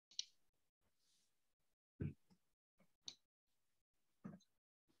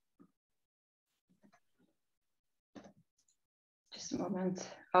moment.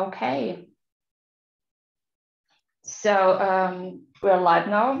 Okay. So we're live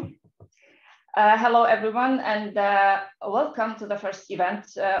now. Hello, everyone, and welcome to the first event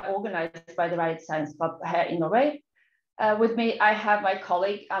organized by the Right Science Club here in Norway. With me, I have my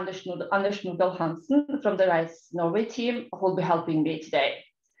colleague Anders Nordal Hansen from the Rights Norway team, who will be helping me today.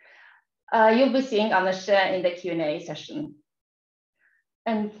 You'll be seeing Anders in the Q&A session.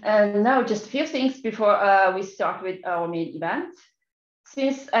 And now just a few things before we start with our main event.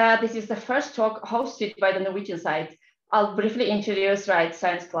 Since this is the first talk hosted by the Norwegian side, I'll briefly introduce Right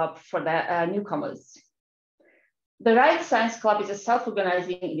Science Club for the newcomers. The Right Science Club is a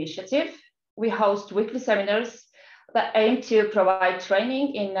self-organizing initiative. We host weekly seminars that aim to provide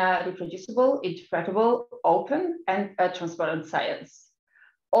training in reproducible, interpretable, open, and transparent science.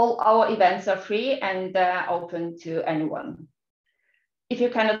 All our events are free and open to anyone. If you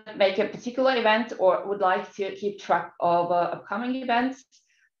cannot make a particular event or would like to keep track of upcoming events,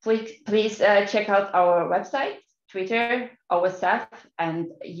 please check out our website, Twitter, our WhatsApp, and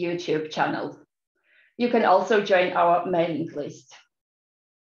YouTube channel. You can also join our mailing list.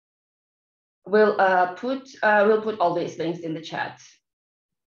 We'll put all these links in the chat.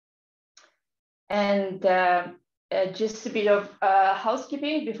 And just a bit of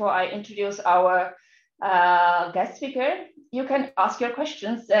housekeeping before I introduce our guest speaker. You can ask your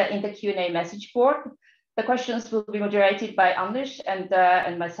questions in the Q&A message board. The questions will be moderated by Anders and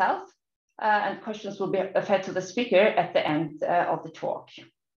myself, and questions will be fed to the speaker at the end of the talk.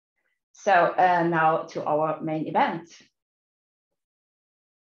 So now to our main event.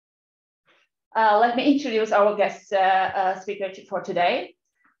 Let me introduce our guest speaker for today.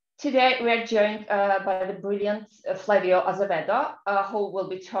 Today, we are joined by the brilliant Flávio Azevedo, who will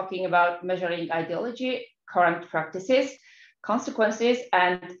be talking about measuring ideology, current practices, consequences,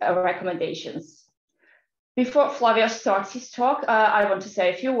 and recommendations. Before Flavio starts his talk, I want to say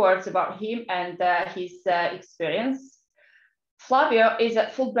a few words about him and his experience. Flavio is a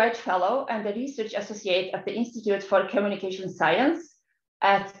Fulbright Fellow and a research associate at the Institute for Communication Science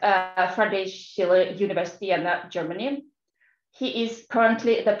at Friedrich Schiller University in Germany. He is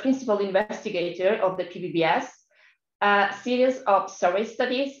currently the principal investigator of the PBBS, a series of survey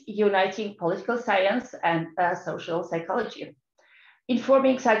studies uniting political science and social psychology,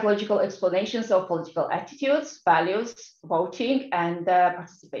 informing psychological explanations of political attitudes, values, voting, and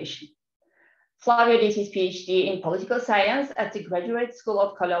participation. Flavio did his PhD in political science at the Graduate School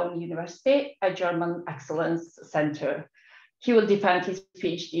of Cologne University, a German excellence center. He will defend his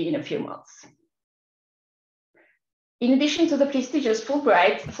PhD in a few months. In addition to the prestigious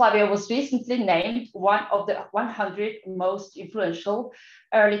Fulbright, Flavio was recently named one of the 100 most influential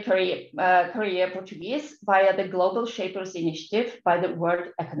early career Portuguese via the Global Shapers Initiative by the World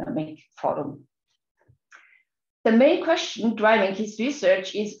Economic Forum. The main question driving his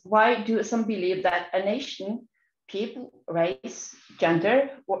research is why do some believe that a nation, people, race, gender,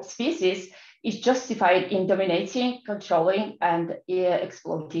 or species is justified in dominating, controlling, and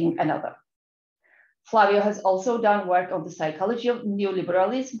exploiting another? Flavio has also done work on the psychology of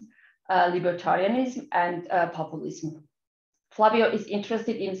neoliberalism, libertarianism, and populism. Flavio is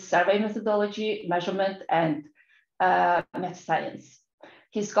interested in survey methodology, measurement, and meta-science.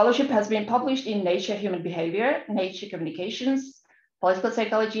 His scholarship has been published in Nature Human Behavior, Nature Communications, Political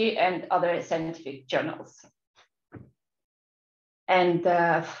Psychology, and other scientific journals. And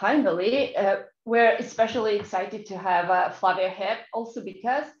finally, we're especially excited to have Flavio here, also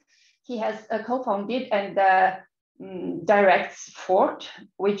because he has co-founded and directs FORRT,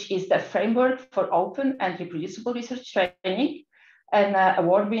 which is the framework for open and reproducible research training, an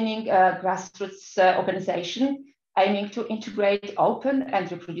award-winning grassroots organization aiming to integrate open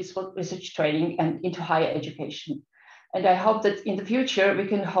and reproducible research training and into higher education. And I hope that in the future we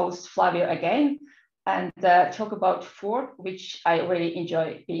can host Flavio again and talk about FORRT, which I really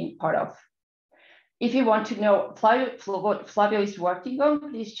enjoy being part of. If you want to know what Flavio is working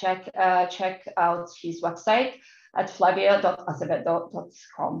on, please check out his website at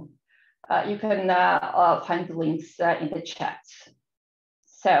flavio.azevedo.com. You can find the links in the chat.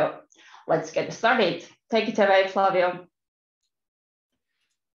 So let's get started. Take it away, Flavio.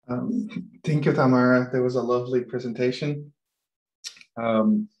 Thank you, Tamara. That was a lovely presentation.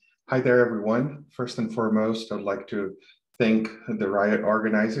 Hi there, everyone. First and foremost, I'd like to thank the Riot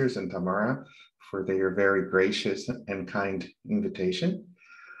organizers and Tamara for their very gracious and kind invitation.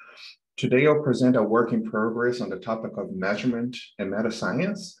 Today, I'll present a work in progress on the topic of measurement and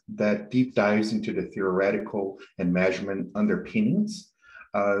meta-science that deep dives into the theoretical and measurement underpinnings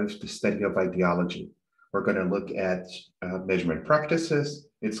of the study of ideology. We're going to look at measurement practices,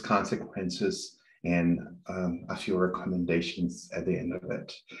 its consequences, and a few recommendations at the end of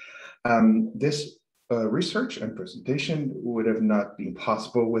it. This research and presentation would have not been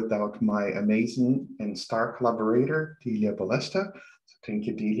possible without my amazing and star collaborator, Delia Balesta. So thank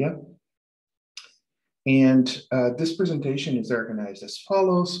you, Delia. And this presentation is organized as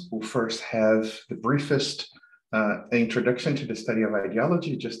follows. We'll first have the briefest introduction to the study of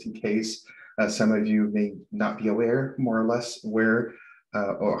ideology, just in case some of you may not be aware, more or less, where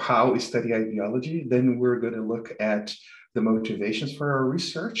or how we study ideology. Then we're going to look at the motivations for our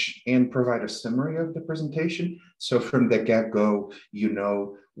research and provide a summary of the presentation. So from the get-go, you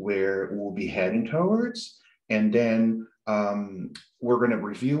know where we'll be heading towards. And then we're going to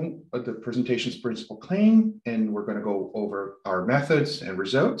review the presentation's principal claim, and we're going to go over our methods and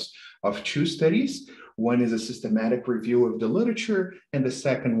results of two studies. One is a systematic review of the literature, and the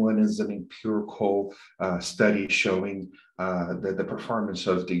second one is an empirical study showing the performance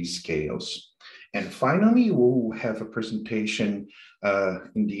of these scales. And finally, we'll have a presentation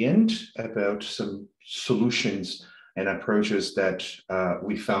in the end about some solutions and approaches that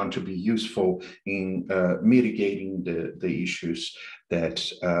we found to be useful in mitigating the issues that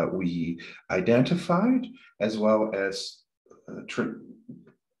we identified, as well as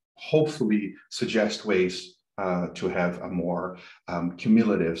hopefully suggest ways to have a more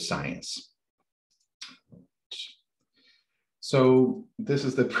cumulative science. So this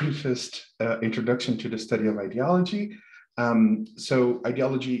is the briefest introduction to the study of ideology. So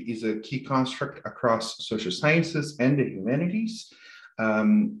ideology is a key construct across social sciences and the humanities.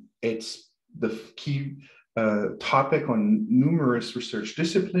 It's the key topic on numerous research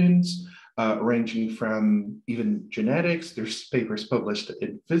disciplines, ranging from even genetics. There's papers published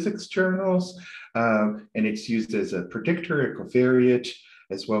in physics journals, and it's used as a predictor, a covariate,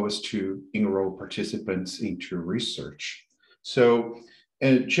 as well as to enroll participants into research. So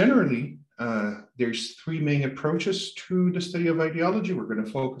generally, there's three main approaches to the study of ideology. We're going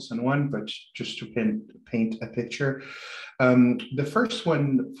to focus on one, but just to paint a picture. The first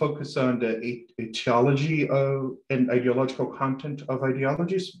one focuses on the etiology of and ideological content of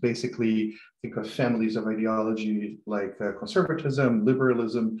ideologies. Basically, think of families of ideology like conservatism,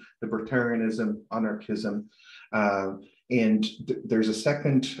 liberalism, libertarianism, anarchism. And there's a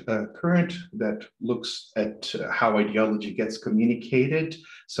second current that looks at how ideology gets communicated.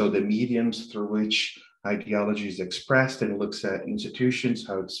 So the mediums through which ideology is expressed, and looks at institutions,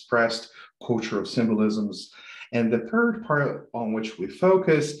 how expressed, cultural symbolisms. And the third part on which we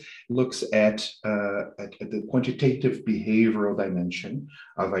focus looks at the quantitative behavioral dimension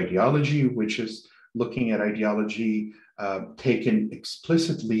of ideology, which is looking at ideology taken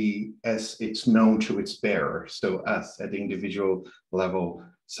explicitly as it's known to its bearer, so us at the individual level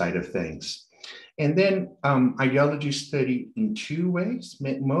side of things. And then ideology study in two ways,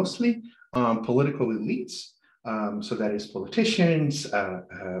 mostly political elites, so that is politicians,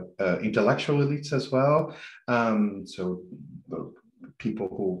 intellectual elites as well, so people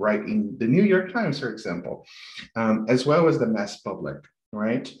who write in the New York Times, for example, as well as the mass public,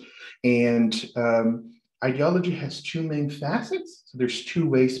 right? And ideology has two main facets. So there's two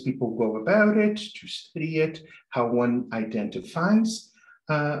ways people go about it, to study it, how one identifies.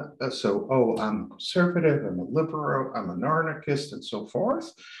 I'm conservative, I'm a liberal, I'm an anarchist, and so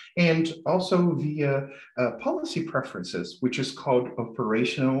forth. And also via policy preferences, which is called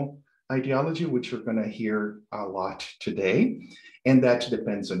operational ideology, which you're going to hear a lot today. And that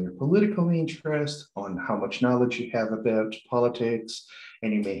depends on your political interest, on how much knowledge you have about politics,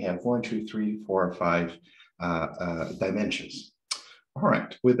 and you may have 1, 2, 3, 4, or 5 dimensions. All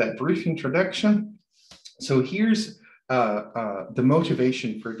right, with that brief introduction, so here's the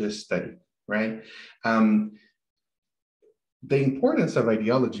motivation for this study, right? The importance of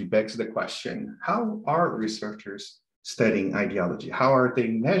ideology begs the question, how are researchers studying ideology? How are they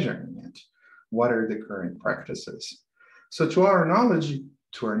measuring it? What are the current practices? So to our knowledge,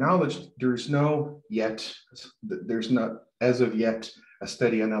 there's not as of yet a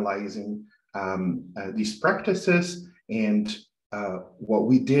study analyzing these practices. And what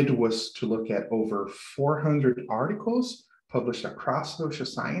we did was to look at over 400 articles published across social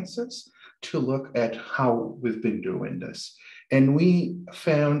sciences to look at how we've been doing this. And we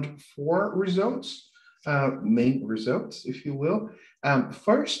found 4 results, main results, if you will.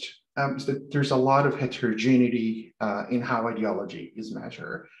 First, that there's a lot of heterogeneity in how ideology is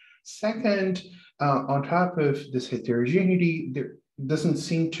measured. Second, on top of this heterogeneity, there doesn't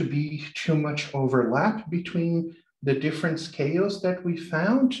seem to be too much overlap between the different scales that we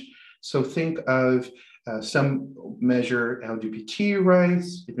found. So think of some measure LGBT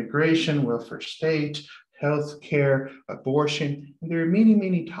rights, immigration, welfare state, healthcare, abortion, and there are many,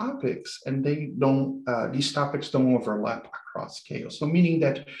 many topics, and they don't, these topics don't overlap across scales. So meaning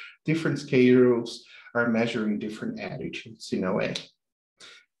that different scales are measuring different attitudes in a way.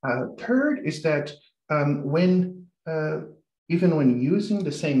 Third is that even when using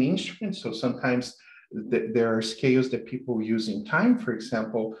the same instrument, so sometimes there are scales that people use in time. For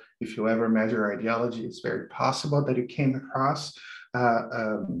example, if you ever measure ideology, it's very possible that you came across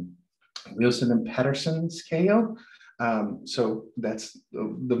Wilson and Patterson scale. So that's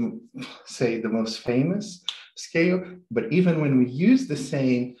the most famous scale. But even when we use the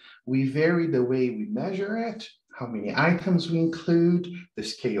same, we vary the way we measure it, how many items we include, the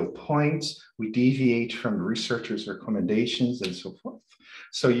scale points, we deviate from the researchers' recommendations and so forth.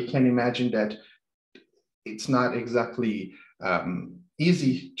 So you can imagine that it's not exactly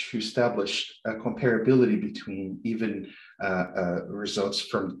easy to establish a comparability between even results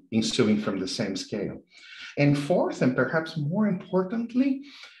from ensuing from the same scale. And fourth, and perhaps more importantly,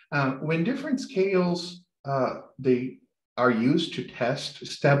 when different scales, they are used to test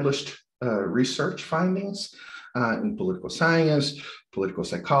established research findings in political science, political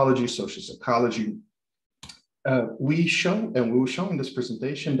psychology, social psychology, we show, and we will show in this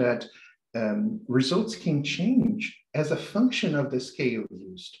presentation, that results can change as a function of the scale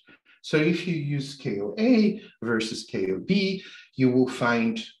used. So if you use scale A versus scale B, you will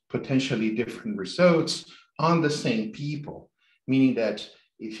find potentially different results on the same people, meaning that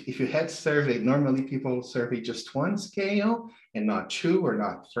if you had surveyed, normally people survey just one scale and not two or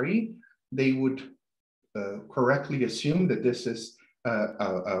not three, they would correctly assume that this is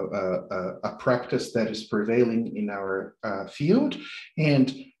a practice that is prevailing in our field,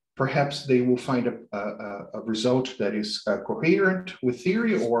 and perhaps they will find a result that is coherent with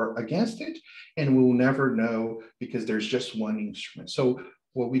theory or against it, and we'll never know because there's just one instrument. So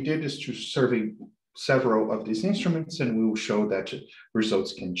what we did is to survey several of these instruments, and we will show that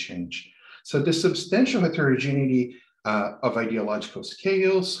results can change. So the substantial heterogeneity of ideological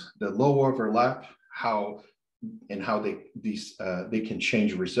scales, the low overlap, how they can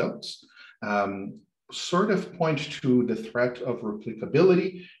change results, sort of point to the threat of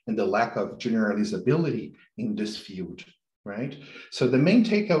replicability and the lack of generalizability in this field, right? So the main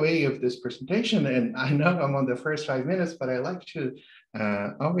takeaway of this presentation, and I know I'm on the first 5 minutes, but I like to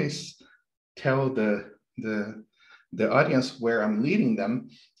always tell the audience where I'm leading them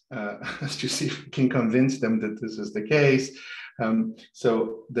to see if we can convince them that this is the case.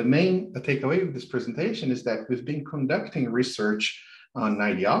 So the main takeaway of this presentation is that we've been conducting research on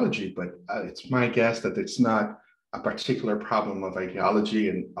ideology, but it's my guess that it's not a particular problem of ideology,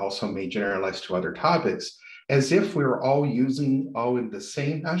 and also may generalize to other topics, as if we were all using all in the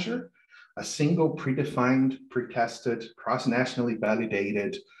same measure, a single predefined, pre-tested, cross-nationally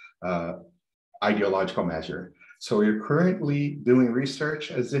validated ideological measure. So we're currently doing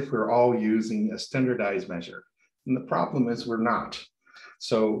research as if we're all using a standardized measure. And the problem is we're not.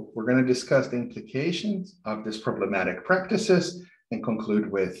 So we're going to discuss the implications of these problematic practices and conclude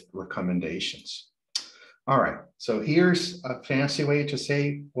with recommendations. All right, so here's a fancy way to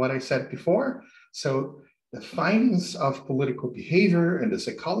say what I said before. So the findings of political behavior and the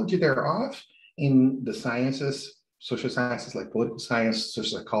psychology thereof in the sciences, social sciences like political science,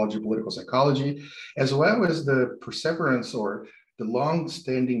 social psychology, political psychology, as well as the perseverance or the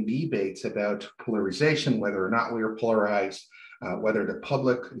long-standing debates about polarization, whether or not we are polarized, whether the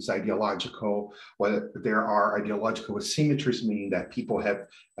public is ideological, whether there are ideological asymmetries, meaning that people have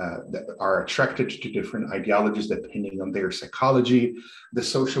that are attracted to different ideologies depending on their psychology, the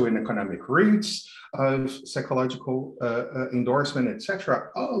social and economic roots of psychological endorsement, etc.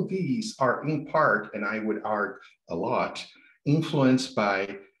 All these are in part, and I would argue a lot, influenced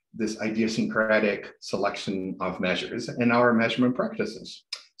by this idiosyncratic selection of measures and our measurement practices.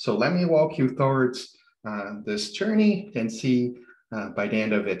 So let me walk you towards this journey and see by the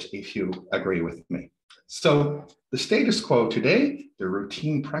end of it if you agree with me. So the status quo today, the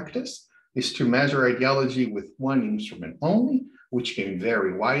routine practice, is to measure ideology with one instrument only, which can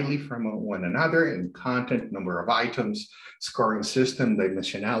vary widely from one another in content, number of items, scoring system,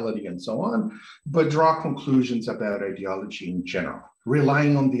 dimensionality, and so on, but draw conclusions about ideology in general,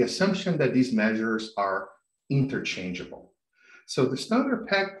 relying on the assumption that these measures are interchangeable. So the standard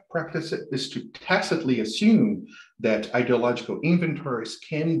practice is to tacitly assume that ideological inventories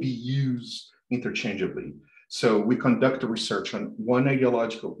can be used interchangeably. So we conduct research on one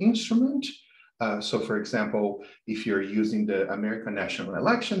ideological instrument. So for example, if you're using the American National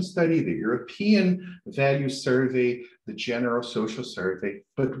Election Study, the European Value Survey, the General Social Survey,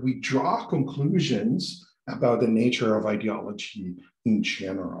 but we draw conclusions about the nature of ideology in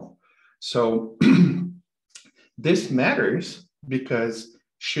general. So This matters because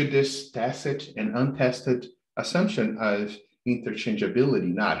should this tacit and untested assumption of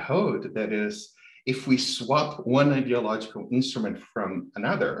interchangeability not hold, that is, if we swap one ideological instrument from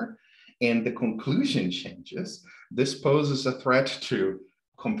another and the conclusion changes, this poses a threat to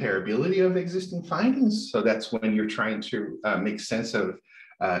comparability of existing findings. So that's when you're trying to make sense of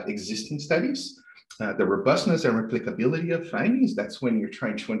existing studies. The robustness and replicability of findings, that's when you're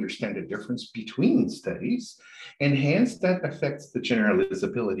trying to understand the difference between studies, and hence that affects the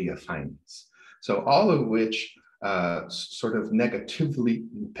generalizability of findings. So all of which sort of negatively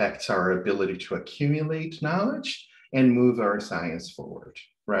impacts our ability to accumulate knowledge and move our science forward,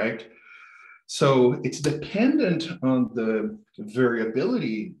 right? So it's dependent on the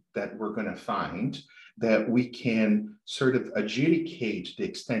variability that we're going to find that we can sort of adjudicate the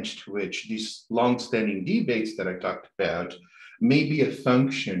extent to which these long-standing debates that I talked about may be a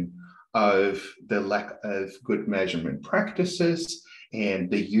function of the lack of good measurement practices and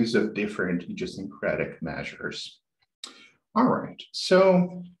the use of different idiosyncratic measures. All right,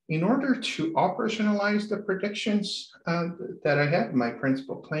 so in order to operationalize the predictions that I have, my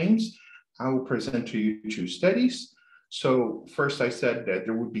principal claims, I will present to you two studies. So first I said that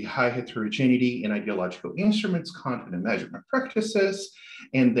there would be high heterogeneity in ideological instruments, content, and measurement practices.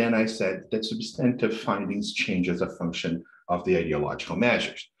 And then I said that substantive findings change as a function of the ideological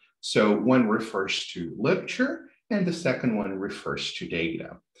measures. So one refers to literature and the second one refers to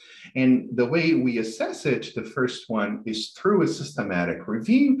data. And the way we assess it, the first one is through a systematic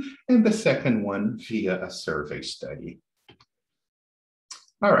review and the second one via a survey study.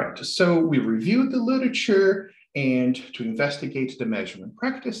 All right, so we reviewed the literature, and to investigate the measurement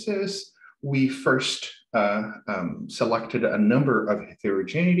practices, we first selected a number of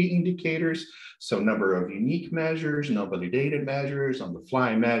heterogeneity indicators, so number of unique measures, non-validated measures,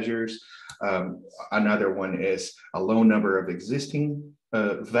 on-the-fly measures. Another one is a low number of existing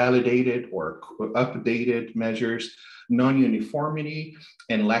validated or updated measures, non-uniformity,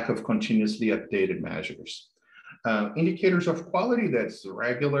 and lack of continuously updated measures. Indicators of quality, that's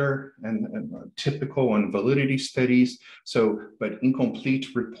regular and typical on validity studies. So, but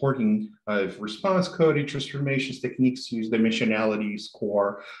incomplete reporting of response code, transformations, techniques used, dimensionality,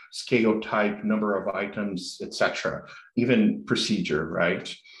 score, scale type, number of items, etc. Even procedure,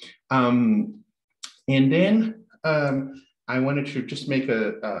 right? And then I wanted to just make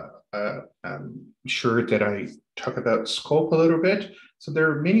sure that I talk about scope a little bit. So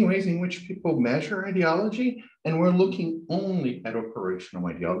there are many ways in which people measure ideology, and we're looking only at operational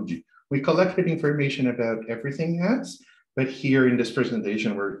ideology. We collected information about everything else, but here in this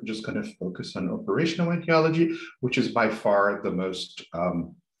presentation, we're just going to focus on operational ideology, which is by far the most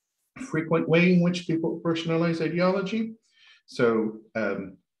frequent way in which people operationalize ideology. So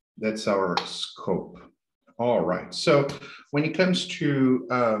that's our scope. All right, so when it comes to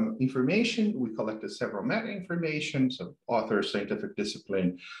information, we collected several meta-information, so author, scientific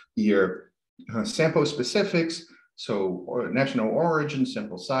discipline, year, sample specifics, so national origin,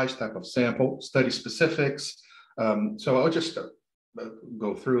 sample size, type of sample, study specifics. So I'll just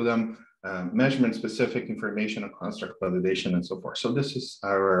go through them, measurement specific information on construct validation and so forth. So this is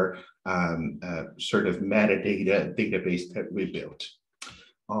our sort of metadata database that we built.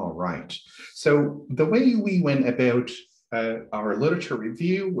 All right, so the way we went about our literature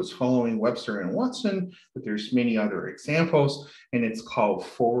review was following Webster and Watson, but there's many other examples, and it's called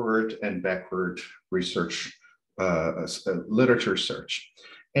forward and backward research, literature search.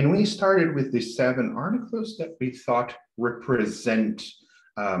 And we started with these 7 articles that we thought represent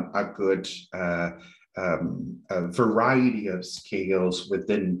a good a variety of scales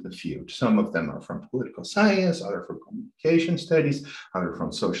within the field. Some of them are from political science, other from communication studies, other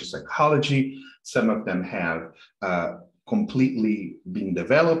from social psychology. Some of them have completely been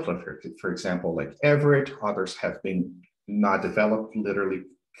developed, for example, like Everett. Others have been not developed, literally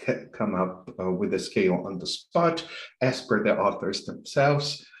come up with a scale on the spot as per the authors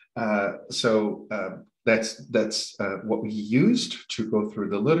themselves. So that's what we used to go through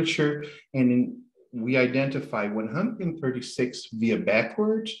the literature, and we identify 136 via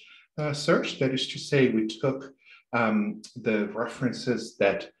backward search. That is to say, we took the references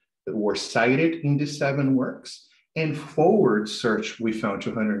that were cited in the 7 works, and forward search, we found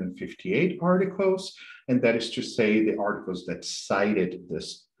 258 articles, and that is to say the articles that cited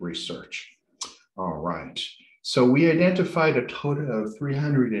this research. All right, so we identified a total of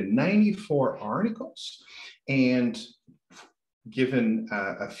 394 articles, and given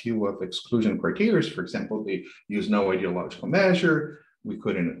a few of exclusion criteria, for example, they use no ideological measure, we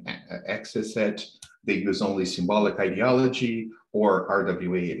couldn't access it, they use only symbolic ideology, or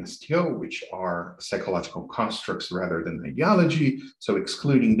RWA and STO, which are psychological constructs rather than ideology. So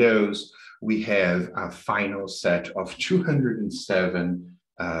excluding those, we have a final set of 207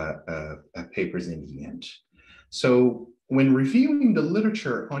 papers in the end. So when reviewing the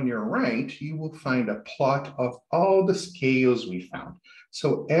literature on your right, you will find a plot of all the scales we found.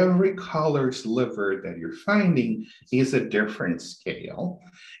 So every color sliver that you're finding is a different scale.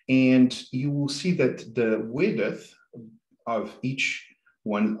 And you will see that the width of each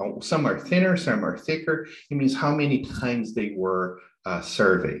one, some are thinner, some are thicker. It means how many times they were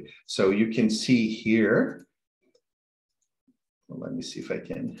surveyed. So you can see here, well, let me see if I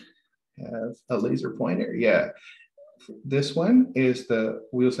can have a laser pointer. Yeah, this one is the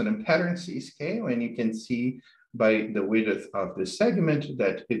Wilson and Patterson scale, and you can see by the width of the segment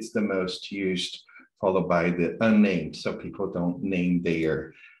that it's the most used, followed by the unnamed, so people don't name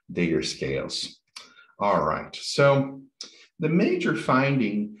their scales. All right, so the major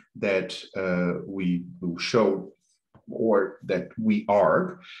finding that we will show, or that we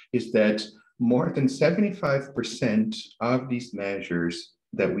argue, is that more than 75% of these measures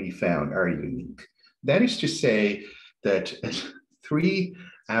that we found are unique. That is to say that 3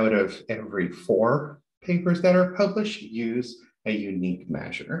 out of every 4 papers that are published use a unique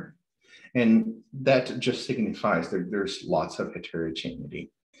measure. And that just signifies that there's lots of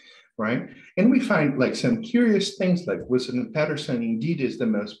heterogeneity, right? And we find like some curious things like Wilson and Patterson indeed is the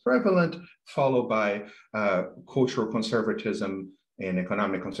most prevalent, followed by cultural conservatism and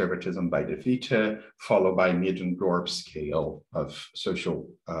economic conservatism by De Vita, followed by Middendorf scale of social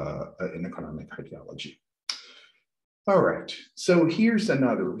and economic ideology. All right, so here's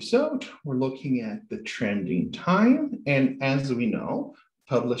another result. We're looking at the trending time. And as we know,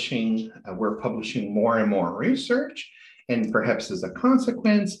 we're publishing more and more research. And perhaps as a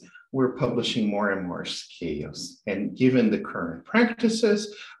consequence, we're publishing more and more scales. And given the current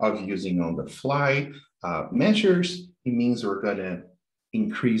practices of using on-the-fly measures, it means we're going to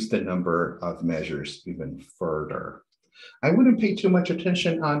increase the number of measures even further. I wouldn't pay too much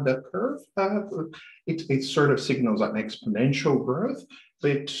attention on the curve. It sort of signals an exponential growth,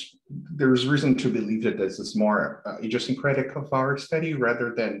 but there's reason to believe that this is more idiosyncratic of our study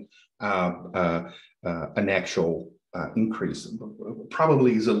rather than an actual increase.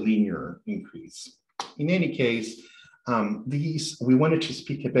 Probably is a linear increase. In any case, we wanted to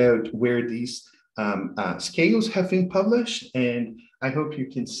speak about where these scales have been published, and I hope you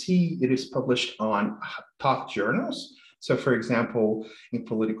can see it is published on top journals. So for example, in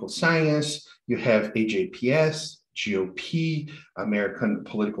political science, you have AJPS, GOP, American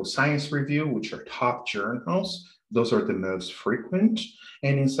Political Science Review, which are top journals. Those are the most frequent.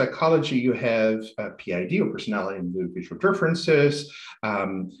 And in psychology, you have PID, or Personality and Individual Differences,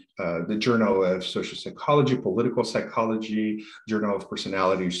 the Journal of Social Psychology, Political Psychology, Journal of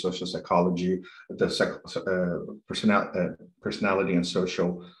Personality, Social Psychology, the Personality and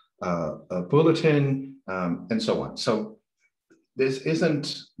Social Bulletin, and so on. So this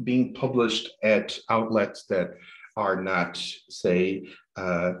isn't being published at outlets that are not, say,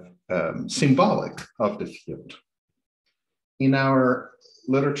 symbolic of the field. In our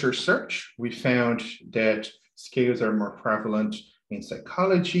literature search, we found that scales are more prevalent in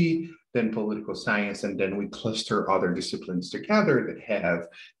psychology than political science, and then we cluster other disciplines together that have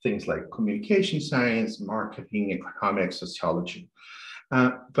things like communication science, marketing, economics, sociology.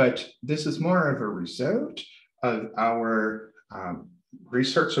 But this is more of a result of our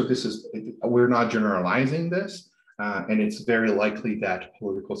research. So we're not generalizing this, and it's very likely that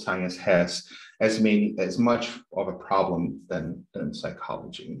political science has as much of a problem than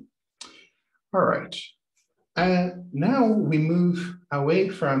psychology. All right. Now we move away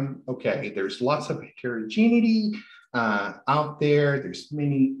from, okay, there's lots of heterogeneity out there. There's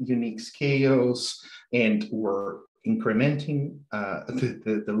many unique scales, and we're incrementing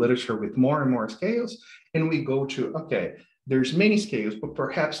the literature with more and more scales. And we go to, okay, there's many scales, but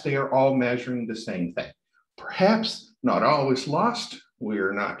perhaps they are all measuring the same thing. Perhaps not always lost.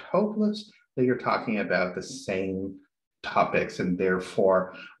 We're not hopeless. They are talking about the same topics, and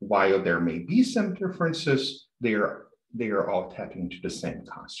therefore, while there may be some differences, they are all tapping into the same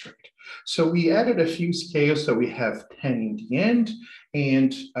construct. So we added a few scales, so we have 10 in the end,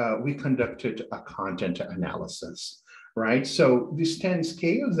 and we conducted a content analysis, right? So these 10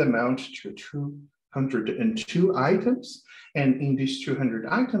 scales amount to 202 items, and in these 200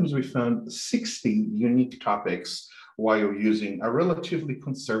 items, we found 60 unique topics while using a relatively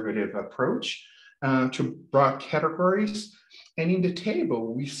conservative approach to broad categories. And in the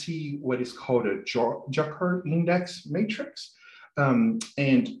table, we see what is called a Joker index matrix. And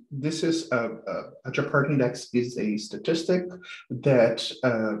this is a Jaccard index is a statistic that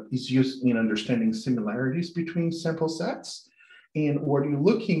is used in understanding similarities between sample sets. And what you're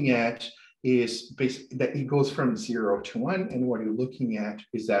looking at is basically that it goes from 0 to 1. And what you're looking at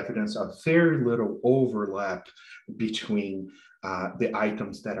is evidence of very little overlap between the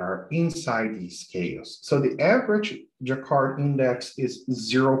items that are inside these scales. So the average Jaccard index is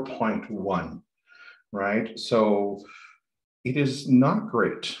 0.1, right? So it is not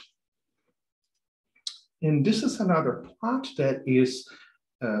great. And this is another plot that is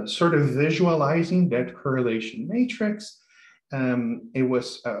sort of visualizing that correlation matrix. It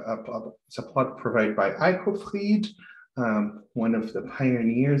was it's a plot provided by Fried, one of the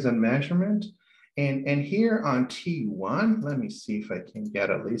pioneers in measurement. And here on T1, let me see if I can get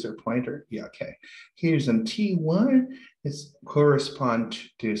a laser pointer. Yeah, okay. Here's on T1, it's correspond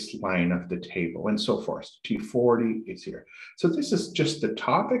to this line of the table and so forth. T40 is here. So this is just the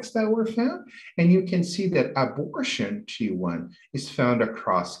topics that were found. And you can see that abortion T1 is found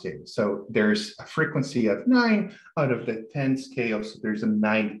across scales. So there's a frequency of 9 out of the 10 scales. So there's a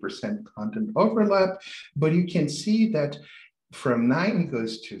 90% content overlap. But you can see that from 9 it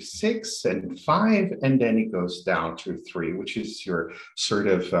goes to 6 and 5, and then it goes down to 3, which is your sort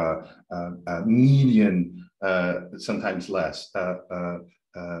of median, sometimes less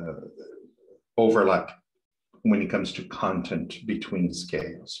overlap when it comes to content between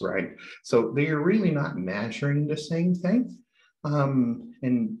scales, right? So they are really not measuring the same thing.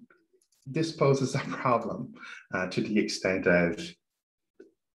 And this poses a problem to the extent of,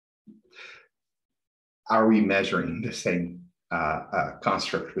 are we measuring the same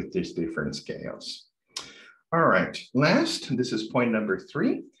construct with these different scales? All right, last, this is point number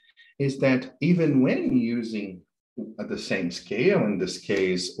 3, is that even when using the same scale, in this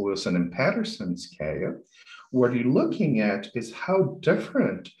case, Wilson and Patterson scale, what you're looking at is how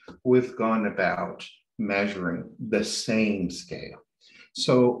different we've gone about measuring the same scale.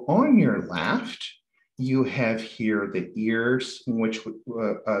 So on your left, you have here the years in which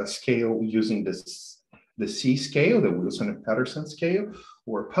scale using the C scale, the Wilson and Patterson scale,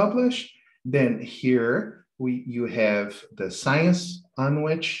 were published. Then here you have the science on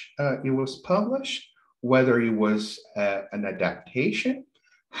which it was published, whether it was an adaptation,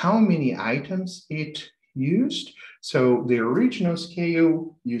 how many items it used. So the original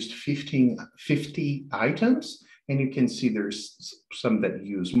scale used 50 items, and you can see there's some that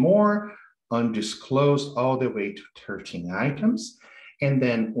use more, undisclosed all the way to 13 items. And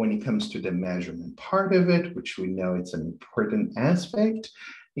then when it comes to the measurement part of it, which we know it's an important aspect,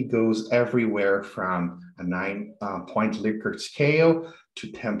 it goes everywhere from a 9-point Likert scale to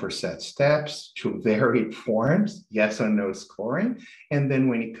 10% steps to varied forms, yes or no scoring. And then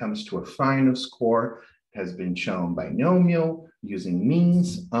when it comes to a final score, it has been shown binomial, using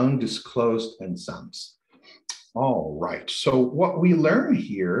means, undisclosed, and sums. All right, so what we learn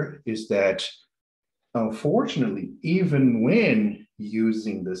here is that, unfortunately, even when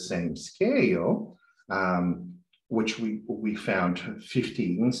using the same scale, which we found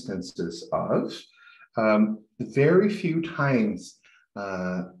 50 instances of, very few times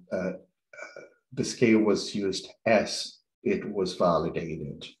the scale was used as it was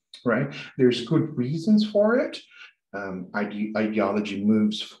validated, right? There's good reasons for it. Ideology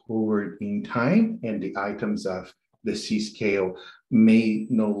moves forward in time, and the items of the C scale may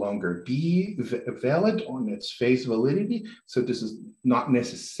no longer be valid on its face validity. So this is not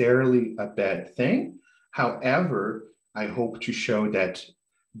necessarily a bad thing. However, I hope to show that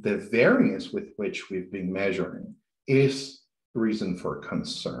the variance with which we've been measuring is reason for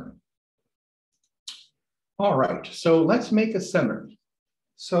concern. All right, so let's make a summary.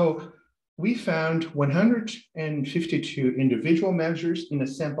 So we found 152 individual measures in a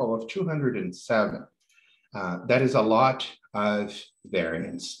sample of 207. That is a lot of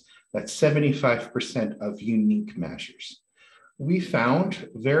variance. That's 75% of unique measures. We found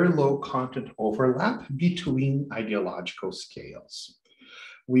very low content overlap between ideological scales.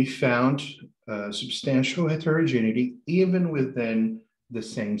 We found substantial heterogeneity even within the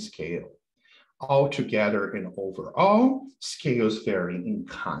same scale. Altogether and overall, scales vary in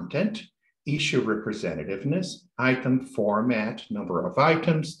content, issue representativeness, item format, number of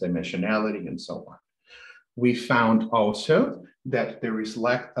items, dimensionality, and so on. We found also that there is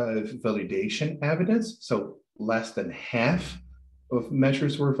lack of validation evidence, so less than half of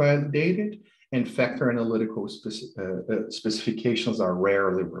measures were validated, and factor analytical specifications are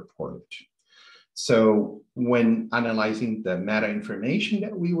rarely reported. So when analyzing the meta information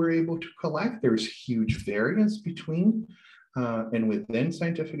that we were able to collect, there's huge variance between and within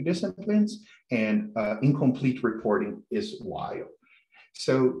scientific disciplines, and incomplete reporting is wild.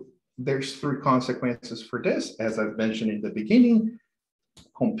 So there's three consequences for this. As I've mentioned in the beginning,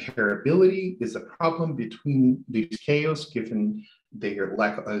 comparability is a problem between these scales given their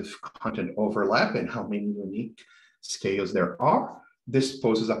lack of content overlap and how many unique scales there are. This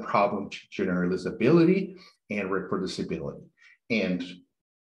poses a problem to generalizability and reproducibility. And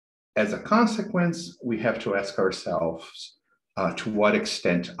as a consequence, we have to ask ourselves, to what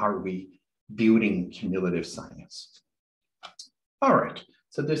extent are we building cumulative science? All right,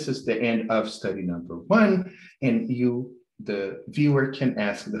 so this is the end of study number 1, and you, the viewer, can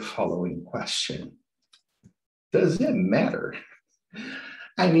ask the following question. Does it matter?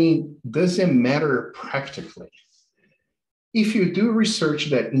 I mean, does it matter practically? If you do research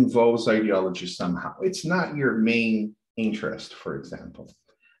that involves ideology somehow, it's not your main interest, for example,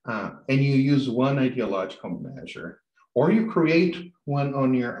 and you use one ideological measure, or you create one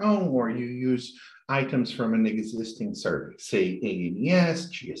on your own, or you use items from an existing survey, say ANES,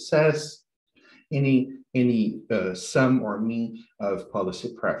 GSS, any sum or mean of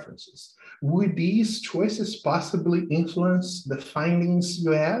policy preferences. Would these choices possibly influence the findings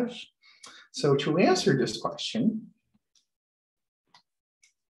you have? So to answer this question,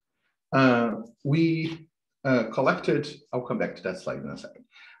 we collected, I'll come back to that slide in a second.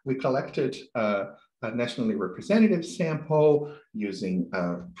 We collected a nationally representative sample using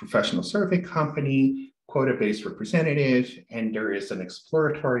a professional survey company, quota-based representative, and there is an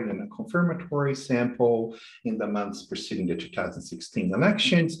exploratory and a confirmatory sample in the months preceding the 2016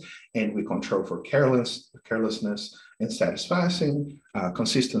 elections, and we control for carelessness and satisfaction,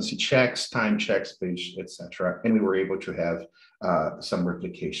 consistency checks, time checks, page, etc. And we were able to have some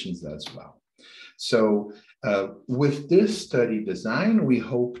replications as well. So with this study design, we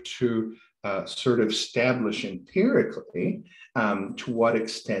hope to sort of establish empirically to what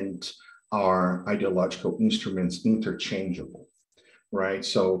extent are ideological instruments interchangeable, right?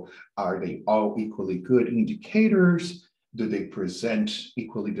 So are they all equally good indicators? Do they present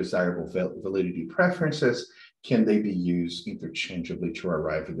equally desirable validity preferences? Can they be used interchangeably to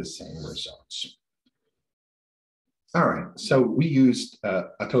arrive at the same results? All right, so we used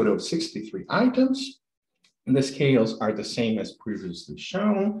a total of 63 items. And the scales are the same as previously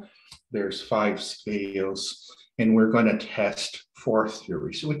shown. There's 5 scales, and we're going to test 4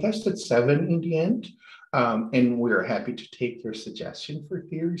 theories. So we tested 7 in the end, and we're happy to take your suggestion for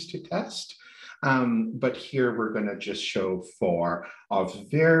theories to test. But here we're going to just show 4 of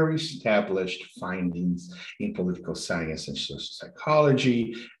very established findings in political science and social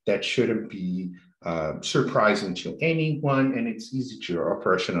psychology that shouldn't be surprising to anyone, and it's easy to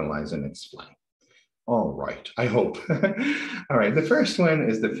operationalize and explain. All right, I hope. All right, the first one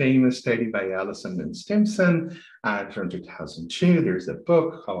is the famous study by Allison and Stimson from 2002. There's a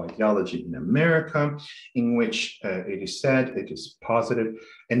book called Ideology in America, in which it is said it is positive,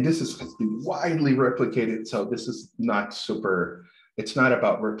 and this has been widely replicated, so this is not super, it's not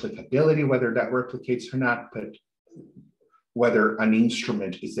about replicability, whether that replicates or not, but whether an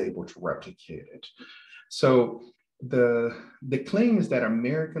instrument is able to replicate it. So the claim is that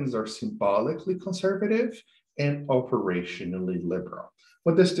Americans are symbolically conservative and operationally liberal.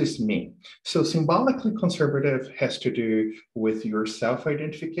 What does this mean? So symbolically conservative has to do with your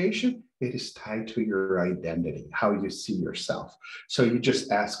self-identification. It is tied to your identity, how you see yourself. So you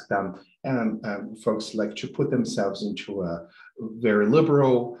just ask them, folks like to put themselves into a very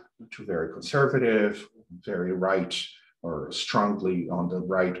liberal, to very conservative, very right, or strongly on the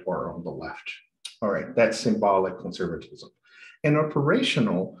right or on the left. All right, that's symbolic conservatism. And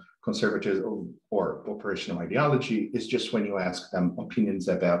operational conservatism or operational ideology is just when you ask them opinions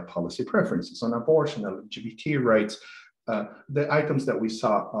about policy preferences on abortion, LGBT rights, the items that we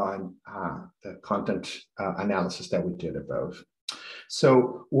saw on the content analysis that we did above.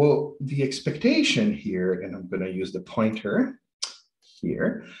 So, well, the expectation here, and I'm going to use the pointer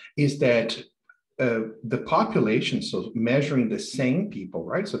here, is that the population, so measuring the same people,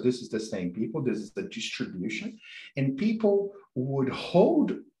 right? So this is the same people, this is the distribution, and people would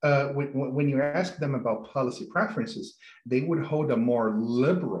hold, when you ask them about policy preferences, they would hold a more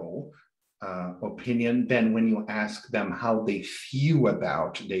liberal opinion than when you ask them how they feel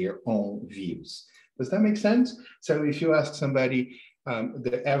about their own views. Does that make sense? So if you ask somebody,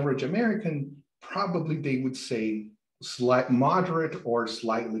 the average American, probably they would say moderate or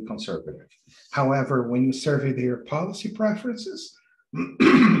slightly conservative. However, when you survey their policy preferences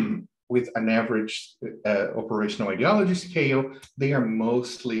with an average operational ideology scale, they are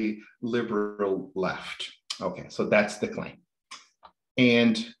mostly liberal left. Okay, so that's the claim.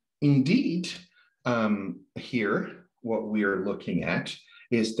 And indeed, here what we are looking at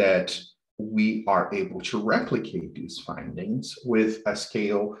is that we are able to replicate these findings with a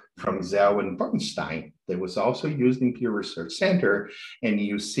scale from Zell and Bernstein that was also used in Pew Research Center. And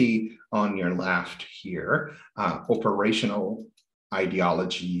you see on your left here, operational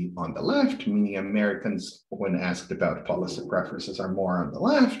ideology on the left, meaning Americans, when asked about policy preferences, are more on the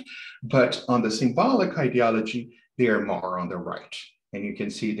left, but on the symbolic ideology, they are more on the right. And you can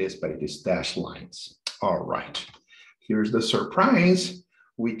see this by these dashed lines. All right, here's the surprise.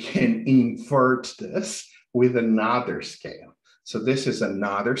 We can invert this with another scale. So this is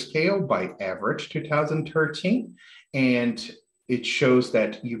another scale by Everett 2013, and it shows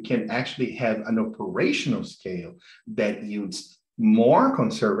that you can actually have an operational scale that yields more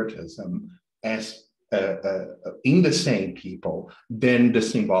conservatism as in the same people than the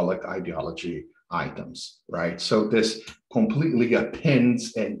symbolic ideology items, right? So this completely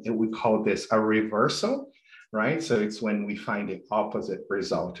appends, and we call this a reversal, right? So it's when we find the opposite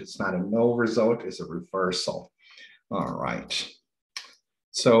result. It's not a no result, it's a reversal. All right.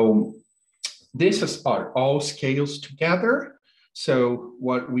 So this is all scales together. So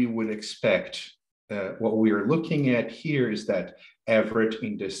what we would expect, what we are looking at here is that Everett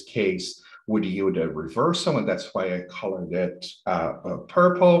in this case would yield a reversal, and that's why I colored it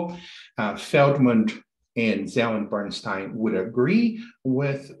purple. Feldman and Zell and Bernstein would agree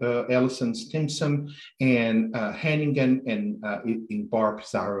with Ellison Stimson, and Hannigan and in Barr,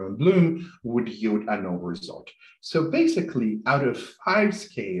 Pizarro, and Bloom would yield a no result. So basically, out of 5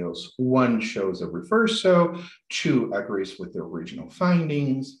 scales, 1 shows a reversal, 2 agrees with the original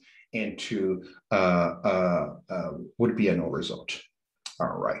findings, and 2 would be a no result.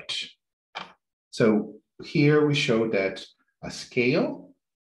 All right. So here we show that a scale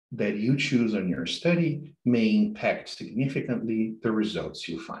that you choose on your study may impact significantly the results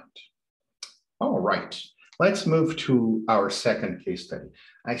you find. All right, let's move to our second case study.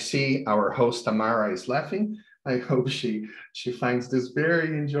 I see our host Tamara is laughing. I hope she finds this very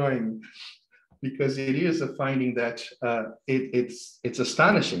enjoying, because it is a finding that it's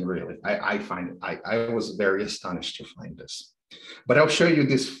astonishing, really. I find it, I was very astonished to find this. But I'll show you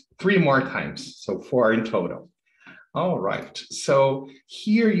this 3 more times, so 4 in total. All right, so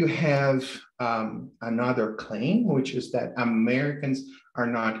here you have another claim, which is that Americans are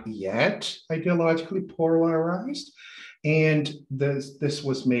not yet ideologically polarized. And this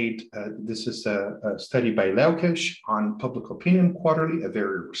was made, this is a study by Lelkish on Public Opinion Quarterly, a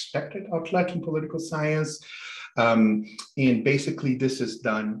very respected outlet in political science. And basically this is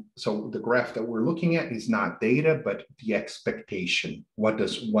done, so the graph that we're looking at is not data, but the expectation. What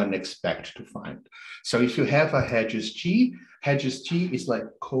does one expect to find? So if you have a Hedges G is like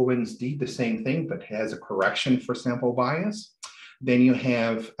Cohen's D, the same thing, but has a correction for sample bias. Then you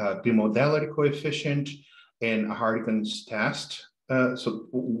have a bimodality coefficient and a Hartigan's test. So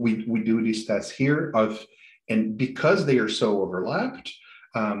we do these tests here and because they are so overlapped,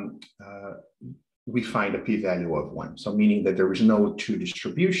 we find a p-value of 1. So meaning that there is no 2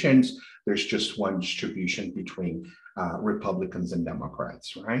 distributions, there's just 1 distribution between Republicans and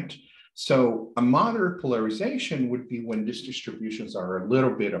Democrats, right? So a moderate polarization would be when these distributions are a little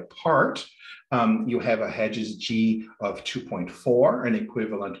bit apart. You have a Hedges G of 2.4, an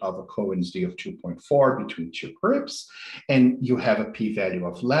equivalent of a Cohen's D of 2.4 between 2 groups, and you have a p-value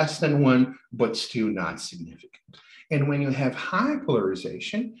of less than 1, but still not significant. And when you have high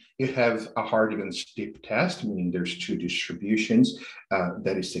polarization, you have a Hartigan's dip test, meaning there's 2 distributions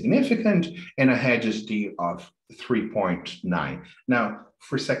that is significant, and a Hedges D of 3.9. Now,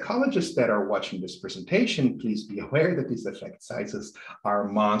 for psychologists that are watching this presentation, please be aware that these effect sizes are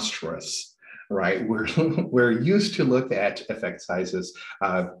monstrous, right? We're used to look at effect sizes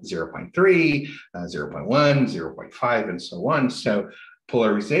of 0.3, 0.1, 0.5, and so on. So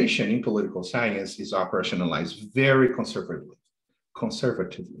polarization in political science is operationalized very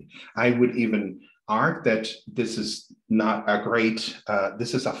conservatively. I would even argue that this is not a great,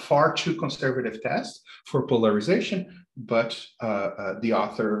 this is a far too conservative test for polarization, but the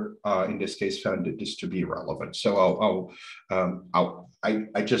author in this case found this to be relevant. So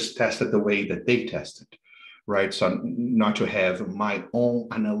I just tested the way that they tested, right? So not to have my own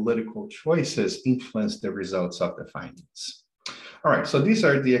analytical choices influence the results of the findings. All right, so these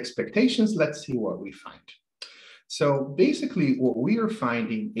are the expectations. Let's see what we find. So basically what we are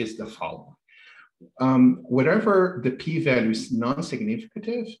finding is the following. Whatever the p-value is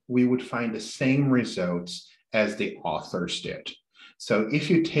non-significative, we would find the same results as the authors did. So if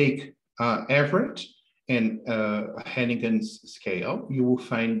you take Everett and Hannigan's scale, you will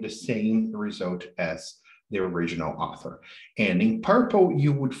find the same result as the original author. And in purple,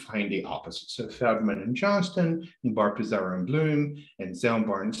 you would find the opposite. So Feldman and Johnston, Inbar, Pizarro and Bloom, and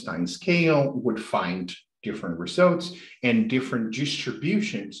Zell-Bernstein scale would find different results and different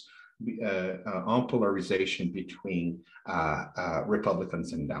distributions on polarization between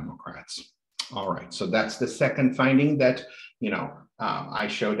Republicans and Democrats. All right, so that's the second finding that, I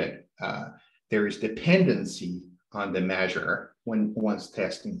showed that there is dependency on the measure when one's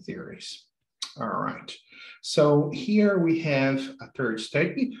testing theories. All right, so here we have a third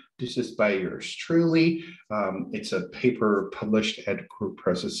study. This is by yours truly. It's a paper published at Group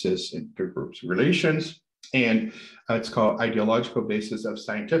Processes and Intergroups Relations, and it's called Ideological Basis of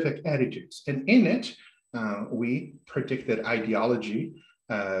Scientific Attitudes. And in it, we predicted ideology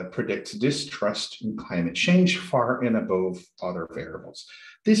predicts distrust in climate change far and above other variables.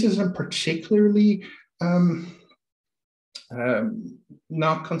 This isn't particularly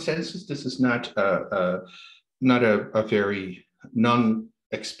not consensus. This is not a very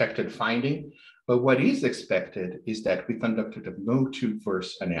non-expected finding, but what is expected is that we conducted a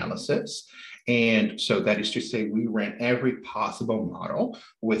multiverse analysis. And so that is to say, we ran every possible model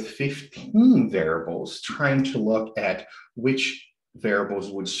with 15 variables, trying to look at which variables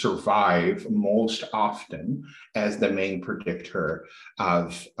would survive most often as the main predictor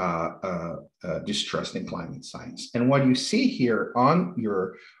of distrust in climate science. And what you see here on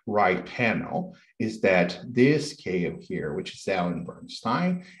your right panel is that this scale here, which is Zell and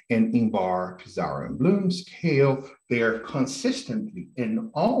Bernstein, and Inbar, Pizarro, and Bloom scale, they are consistently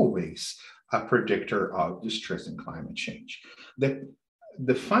and always a predictor of distrust in climate change.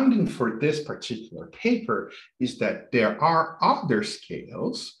 The finding for this particular paper is that there are other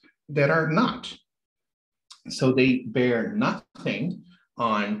scales that are not. So they bear nothing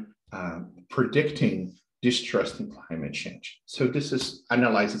on predicting distrust in climate change. So this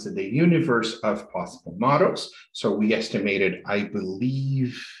analyzes the universe of possible models. So we estimated, I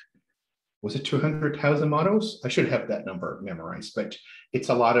believe, was it 200,000 models? I should have that number memorized, but it's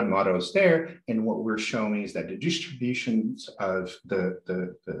a lot of models there. And what we're showing is that the distributions of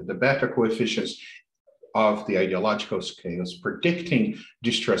the beta coefficients of the ideological scales predicting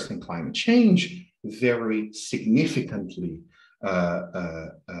distrust in climate change vary significantly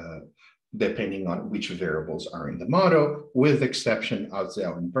depending on which variables are in the model, with the exception of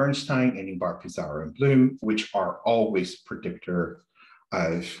Zell and Bernstein and Inbar, Pizarro, and Bloom, which are always predictor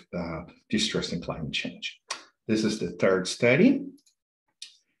of distrust in climate change. This is the third study.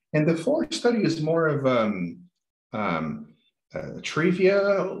 And the fourth study is more of a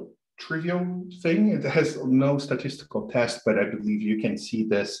trivial thing. It has no statistical test, but I believe you can see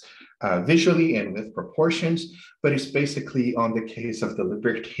this visually and with proportions, but it's basically on the case of the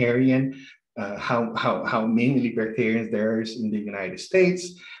libertarian, how many libertarians there is in the United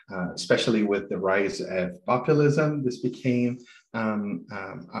States, especially with the rise of populism. This became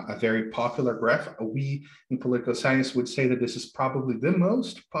a very popular graph. We in political science would say that this is probably the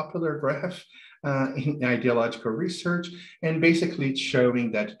most popular graph in ideological research, and basically it's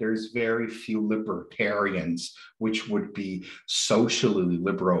showing that there's very few libertarians which would be socially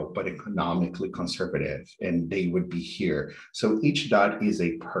liberal but economically conservative, and they would be here. So each dot is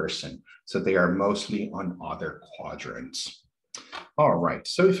a person, so they are mostly on other quadrants. All right,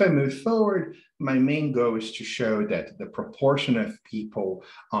 so if I move forward, my main goal is to show that the proportion of people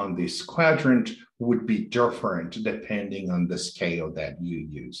on this quadrant would be different depending on the scale that you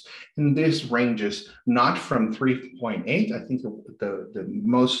use. And this ranges not from 3.8, I think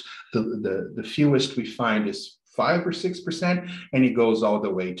the fewest we find is 5 or 6%, and it goes all the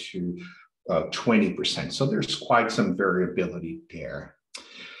way to 20%. So there's quite some variability there.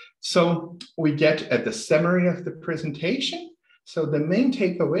 So we get at the summary of the presentation. So the main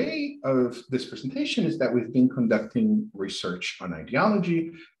takeaway of this presentation is that we've been conducting research on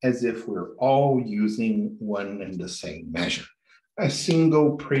ideology as if we're all using one and the same measure, a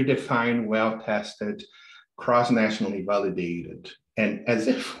single predefined, well-tested, cross-nationally validated, and as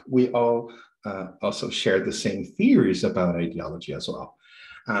if we all also share the same theories about ideology as well.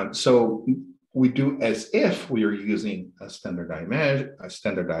 So we do as if we are using a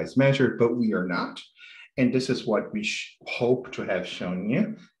standardized measure, but we are not. And this is what we hope to have shown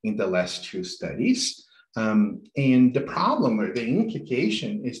you in the last two studies. And the problem or the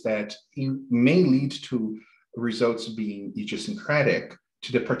implication is that it may lead to results being idiosyncratic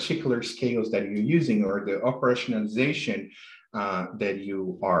to the particular scales that you're using or the operationalization that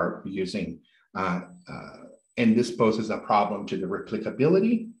you are using. And this poses a problem to the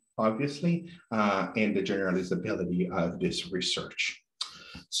replicability, obviously, and the generalizability of this research.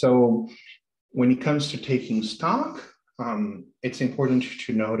 So when it comes to taking stock, it's important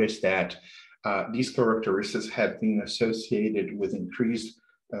to notice that these characteristics have been associated with increased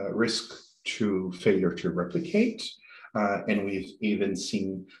risk to failure to replicate. And we've even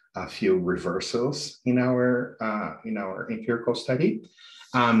seen a few reversals in our empirical study.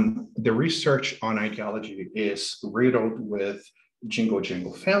 The research on ideology is riddled with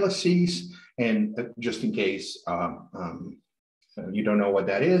jingle-jangle fallacies. And just in case you don't know what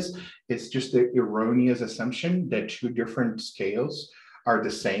that is, it's just the erroneous assumption that two different scales are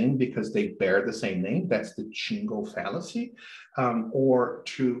the same because they bear the same name. That's the jingle fallacy, or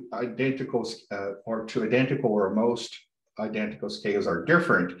two identical or most identical scales are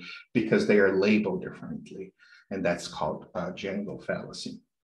different because they are labeled differently, and that's called jingle fallacy.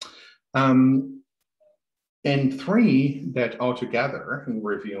 And three, that altogether, in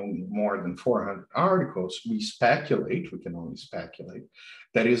reviewing more than 400 articles, we can only speculate,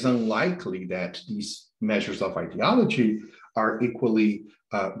 that it's unlikely that these measures of ideology are equally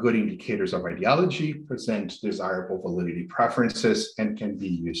good indicators of ideology, present desirable validity preferences, and can be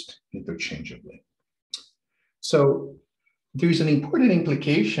used interchangeably. So there's an important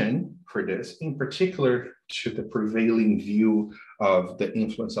implication for this, in particular to the prevailing view of the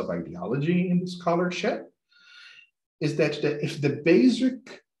influence of ideology in the scholarship, is that if the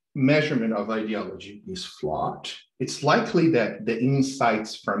basic measurement of ideology is flawed, it's likely that the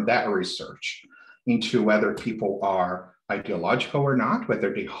insights from that research into whether people are ideological or not,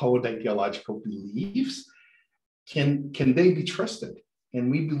 whether they hold ideological beliefs, can they be trusted?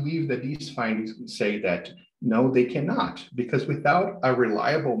 And we believe that these findings say that no, they cannot, because without a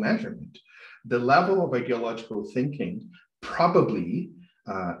reliable measurement, the level of ideological thinking probably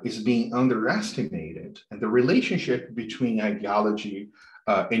is being underestimated, and the relationship between ideology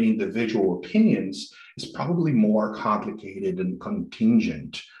and individual opinions is probably more complicated and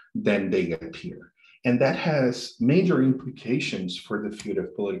contingent than they appear. And that has major implications for the field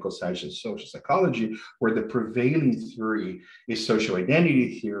of political science and social psychology, where the prevailing theory is social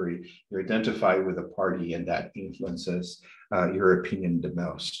identity theory. You identify with a party and that influences your opinion the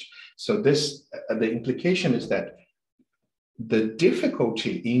most. So the implication is that the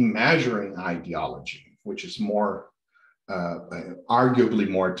difficulty in measuring ideology, which is arguably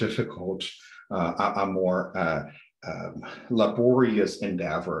more difficult, a more laborious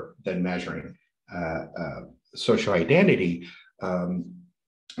endeavor than measuring social identity,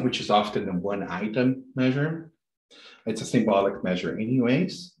 which is often a one-item measure. It's a symbolic measure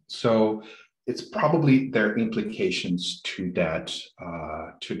anyways. So it's probably there are implications to that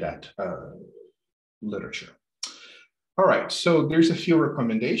literature. All right, so there's a few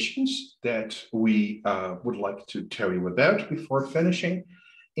recommendations that we would like to tell you about before finishing,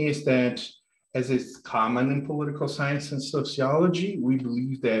 is that as is common in political science and sociology, we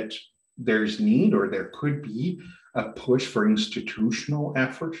believe that there's need, or there could be, a push for institutional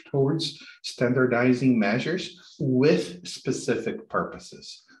effort towards standardizing measures with specific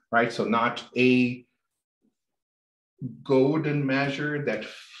purposes, right? So not a golden measure that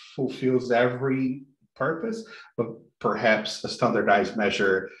fulfills every purpose, but perhaps a standardized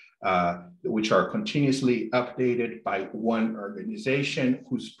measure which are continuously updated by one organization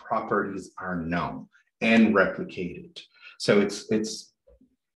whose properties are known and replicated. So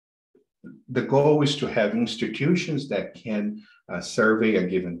the goal is to have institutions that can survey a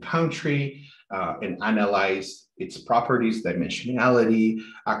given country and analyze its properties, dimensionality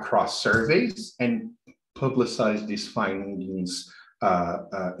across surveys, and publicize these findings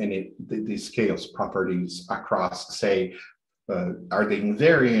and the scales properties across, say, are they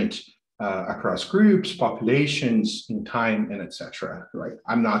invariant across groups, populations, in time, and etc. Right?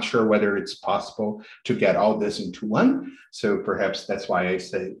 I'm not sure whether it's possible to get all this into one, so perhaps that's why I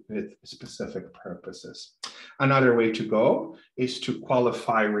say with specific purposes. Another way to go is to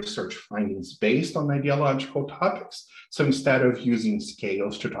qualify research findings based on ideological topics. So instead of using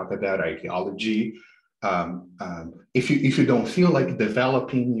scales to talk about ideology, if you don't feel like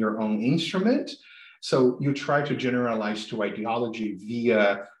developing your own instrument, so you try to generalize to ideology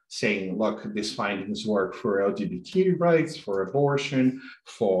via saying, look, these findings work for LGBT rights, for abortion,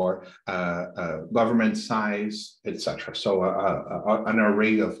 for government size, etc. So an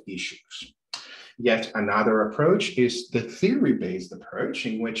array of issues. Yet another approach is the theory-based approach,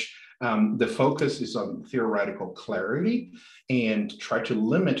 in which the focus is on theoretical clarity and try to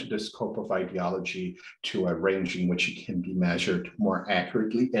limit the scope of ideology to a range in which it can be measured more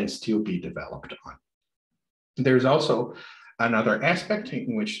accurately and still be developed on. There's also another aspect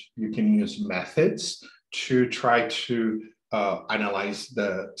in which you can use methods to try to analyze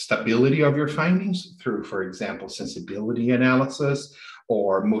the stability of your findings through, for example, sensibility analysis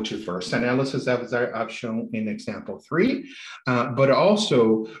or multiverse analysis, as I've shown in example 3, but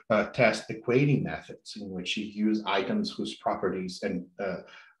also test equating methods in which you use items whose properties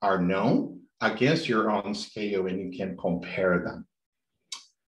are known against your own scale, and you can compare them.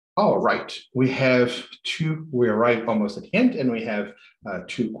 All right, we're right almost at the end, and we have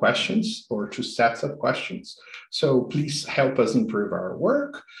 2 questions or 2 sets of questions. So please help us improve our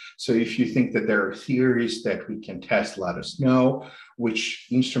work. So if you think that there are theories that we can test, let us know which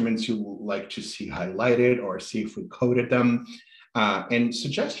instruments you would like to see highlighted or see if we coded them. And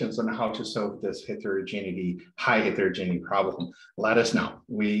suggestions on how to solve this high heterogeneity problem, let us know.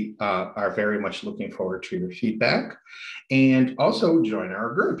 We are very much looking forward to your feedback. And also join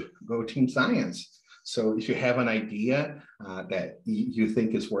our group, Go Team Science. So if you have an idea that you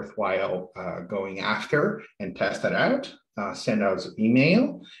think is worthwhile going after and test it out, send us an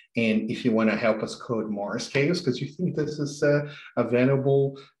email. And if you want to help us code more scales because you think this is a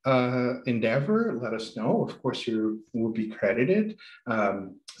valuable endeavor, let us know. Of course, you will be credited.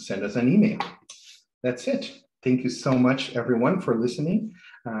 Send us an email. That's it. Thank you so much, everyone, for listening.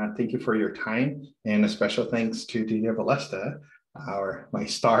 Thank you for your time. And a special thanks to Didier Valesta, my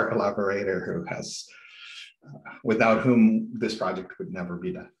star collaborator, without whom this project would never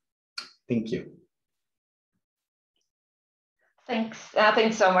be done. Thank you.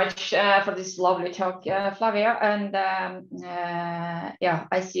 Thanks so much for this lovely talk, Flavio. And yeah,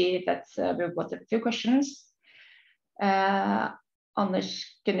 I see that we've got a few questions. Anders,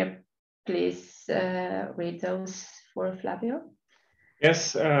 can you please read those for Flavio?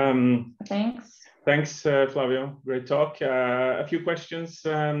 Yes. Thanks. Thanks, Flavio. Great talk. A few questions.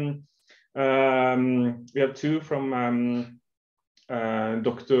 We have 2 from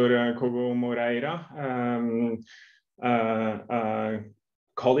Dr. Kogo Moreira. A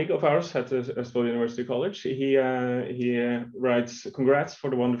colleague of ours at Espoo University College. He writes, "Congrats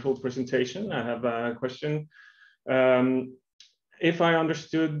for the wonderful presentation. I have a question. If I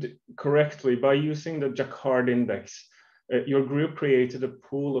understood correctly, by using the Jacquard index, your group created a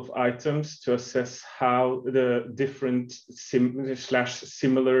pool of items to assess how the different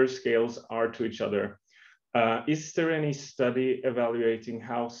similar scales are to each other. Is there any study evaluating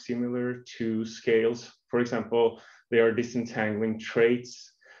how similar 2 scales, for example, they are disentangling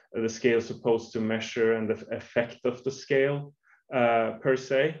traits, the scale is supposed to measure, and the effect of the scale per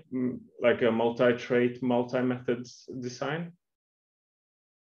se, like a multi-trait, multi-methods design?"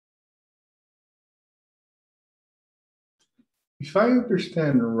 If I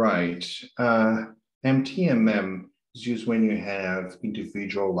understand right, MTMM is used when you have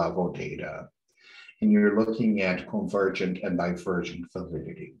individual level data and you're looking at convergent and divergent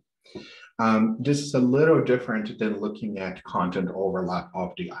validity. This is a little different than looking at content overlap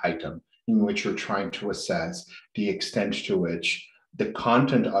of the item, in which you're trying to assess the extent to which the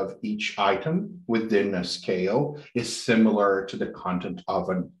content of each item within a scale is similar to the content of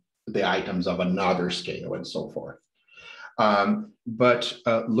the items of another scale and so forth. But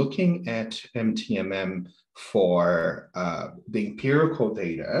looking at MTMM for the empirical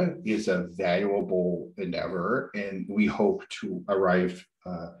data is a valuable endeavor, and we hope to arrive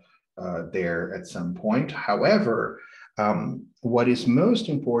there at some point. However, what is most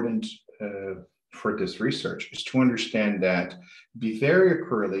important for this research is to understand that bivariate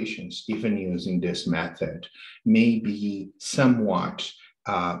correlations, even using this method, may be somewhat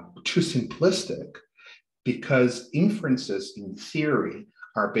too simplistic, because inferences in theory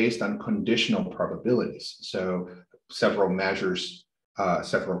are based on conditional probabilities. So several measures,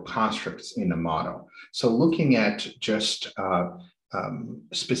 several constructs in the model. So looking at just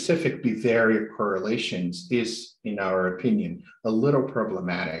specific bivariate correlations is, in our opinion, a little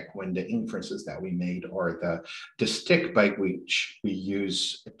problematic when the inferences that we made or the stick by which we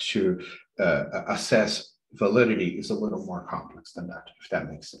use to assess validity is a little more complex than that, if that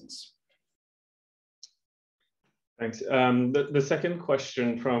makes sense. Thanks. The second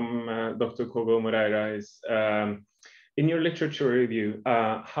question from Dr. Kogo Moreira is, in your literature review,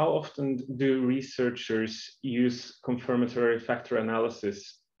 how often do researchers use confirmatory factor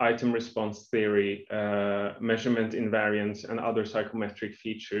analysis, item response theory, measurement invariance, and other psychometric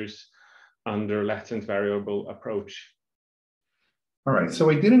features under latent variable approach? All right,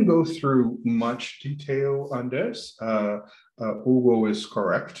 so I didn't go through much detail on this. Hugo is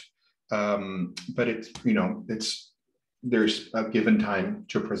correct, but there's a given time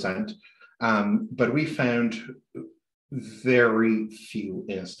to present. But we found very few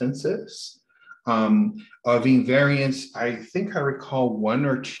instances of invariance. I think I recall 1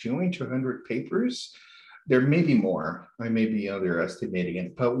 or 2 in 200 papers. There may be more. I may be underestimating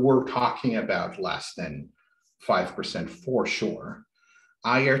it, but we're talking about less than 5% for sure.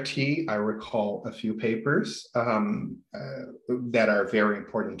 IRT, I recall a few papers that are very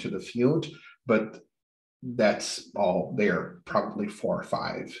important to the field, but that's all. They're probably 4 or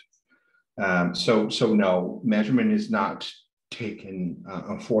 5. So no, measurement is not taken,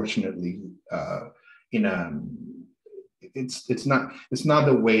 unfortunately, in a. It's not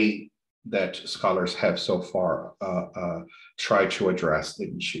the way that scholars have so far tried to address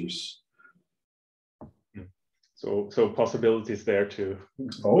the issues. So possibilities there too.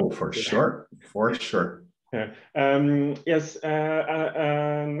 Oh, for sure, for sure. Yeah. Yes.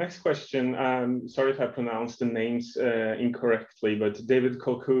 Next question. Sorry if I pronounced the names incorrectly, but David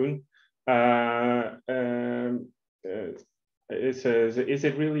Colquhoun. It says, is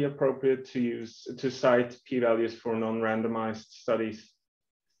it really appropriate to cite p-values for non-randomized studies?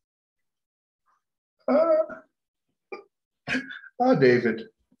 David.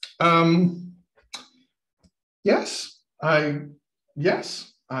 Yes, I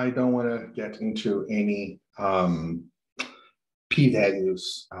don't want to get into any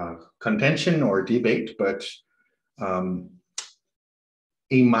p-values contention or debate, but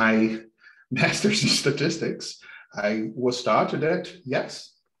in my master's in statistics, I was taught that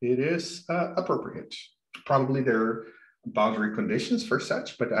yes, it is appropriate. Probably there are boundary conditions for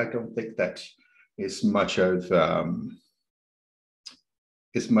such, but I don't think that is much of a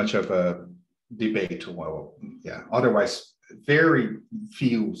debate. Well, yeah. Otherwise, very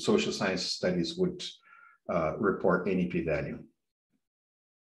few social science studies would report any p-value.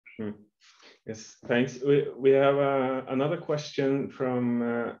 Yes, thanks. We have another question from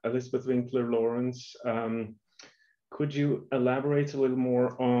Elizabeth Winkler-Lawrence. Could you elaborate a little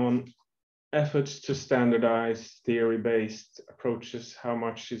more on efforts to standardize theory-based approaches? How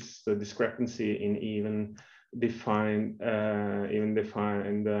much is the discrepancy in even define the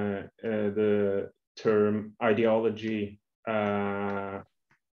term ideology? Yeah,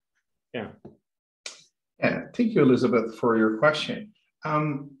 thank you, Elizabeth, for your question.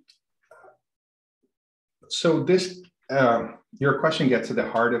 So this, your question gets to the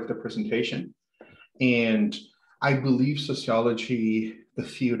heart of the presentation, and I believe sociology, the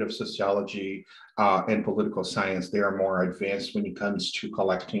field of sociology and political science, they are more advanced when it comes to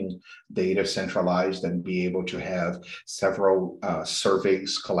collecting data centralized and be able to have several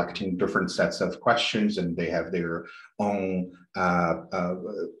surveys collecting different sets of questions, and they have their own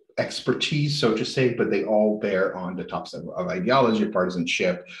expertise, so to say, but they all bear on the topics of ideology,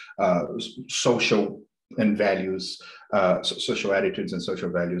 partisanship, social and values, social attitudes and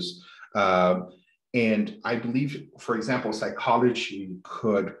social values. And I believe, for example, psychology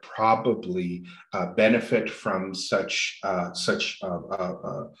could probably benefit from such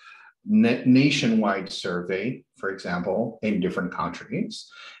nationwide survey, for example, in different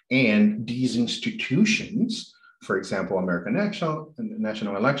countries. And these institutions, for example, American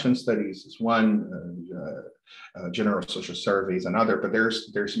National Election Studies is one, General Social Surveys another, but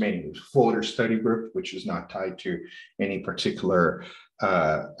there's many. There's Voter Study Group, which is not tied to any particular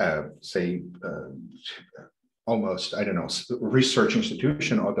almost, I don't know, research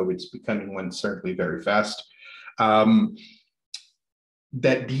institution, although it's becoming one certainly very fast, that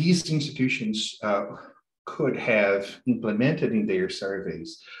these institutions could have implemented in their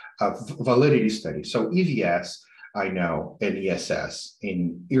surveys validity studies. So EVS, I know, and ESS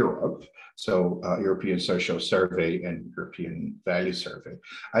in Europe, so European Social Survey and European Value Survey,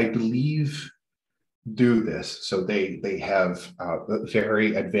 I believe do this. So they have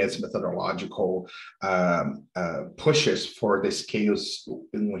very advanced methodological pushes for the scales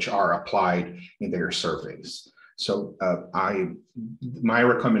in which are applied in their surveys. So my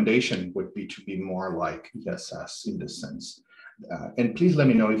recommendation would be to be more like ESS in this sense. And please let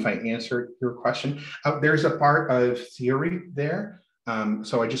me know if I answered your question. There's a part of theory there.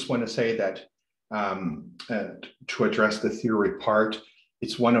 So I just want to say that to address the theory part,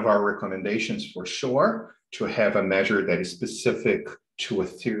 it's one of our recommendations for sure to have a measure that is specific to a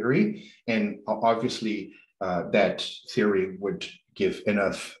theory. And obviously that theory would give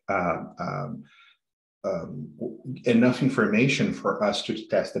enough information for us to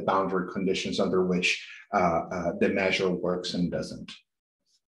test the boundary conditions under which the measure works and doesn't.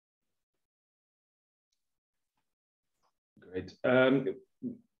 Great.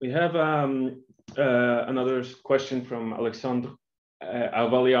 We have another question from Alexandra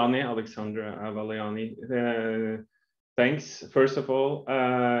Avaliani. Thanks. First of all,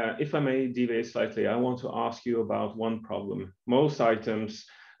 if I may deviate slightly, I want to ask you about one problem. Most items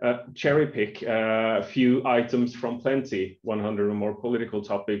cherry pick a few items from plenty, 100 or more political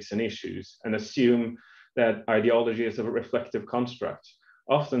topics and issues, and assume that ideology is a reflective construct.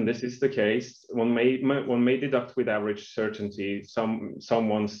 often this is the case. One may deduct with average certainty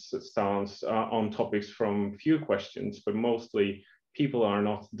someone's stance on topics from few questions, but mostly people are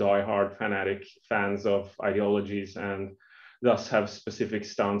not die-hard fanatic fans of ideologies and thus have specific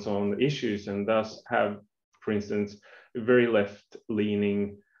stance on issues and thus have, for instance, a very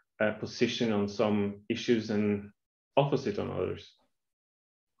left-leaning position on some issues and opposite on others.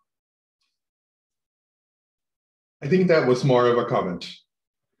 I think that was more of a comment.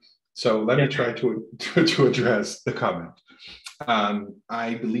 So let me try to address the comment.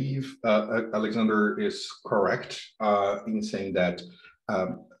 I believe Alexander is correct in saying that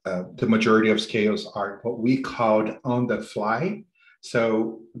the majority of scales are what we called on the fly.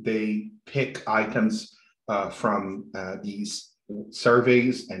 So they pick items from these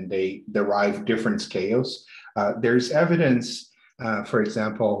surveys and they derive different scales. There's evidence, for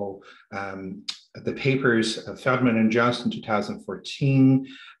example, the papers of Feldman and Johnson 2014,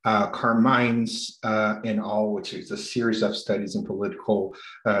 Carmine's in all, which is a series of studies in political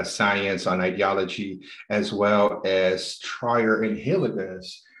science on ideology, as well as Trier and Hillegas.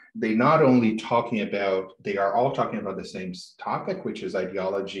 They not only they are all talking about the same topic, which is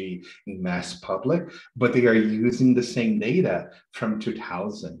ideology in mass public, but they are using the same data from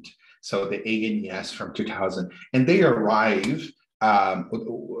 2000. So the ANES from 2000, and they arrive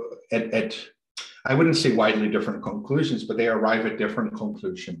at I wouldn't say widely different conclusions, but they arrive at different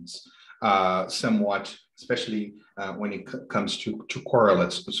conclusions, somewhat, especially when it comes to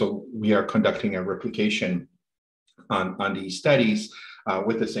correlates. So we are conducting a replication on these studies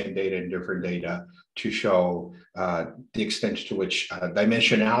with the same data and different data to show the extent to which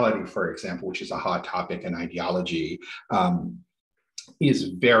dimensionality, for example, which is a hot topic in ideology, is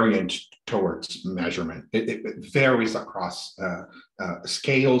variant towards measurement. It varies across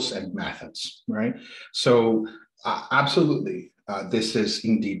scales and methods, right? So absolutely, this is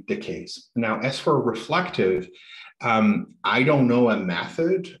indeed the case. Now, as for reflective, I don't know a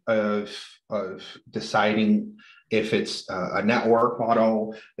method of deciding if it's a network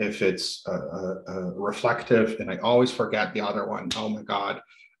model, if it's reflective, and I always forget the other one. Oh my God.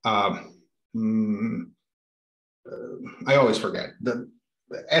 I always forget the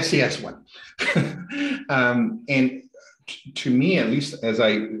SES one. And to me, at least as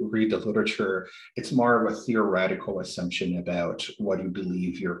I read the literature, it's more of a theoretical assumption about what you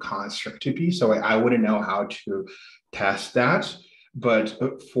believe your construct to be. So I wouldn't know how to test that. But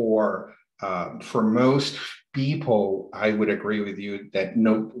for most people, I would agree with you that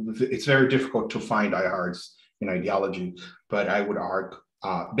no, it's very difficult to find diehards in ideology, but I would argue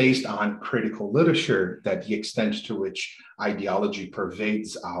based on critical literature that the extent to which ideology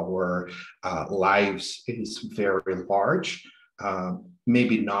pervades our lives is very large,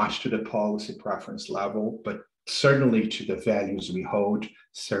 maybe not to the policy preference level, but certainly to the values we hold,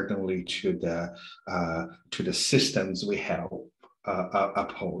 certainly to the systems we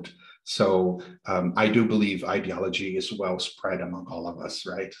uphold. So I do believe ideology is well spread among all of us,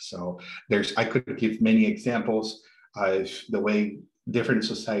 right? So I could give many examples of the way different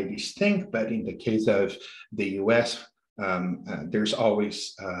societies think, but in the case of the US, there's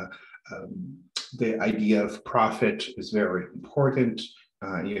always the idea of profit is very important.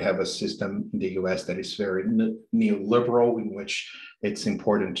 You have a system in the US that is very neoliberal, in which it's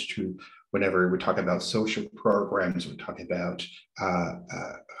important to, whenever we talk about social programs, we talk about,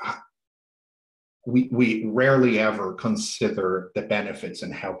 we rarely ever consider the benefits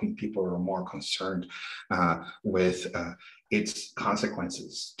and helping people who are more concerned with its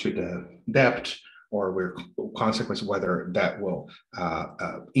consequences to the debt, or consequence whether that will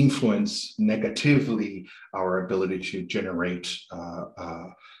influence negatively our ability to generate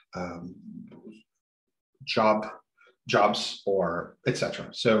jobs or etc.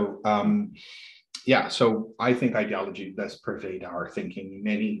 So yeah, so I think ideology does pervade our thinking in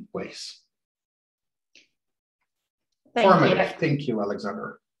many ways. Thank you,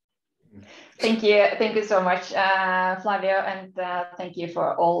 Alexander. Thank you so much, Flavio, and thank you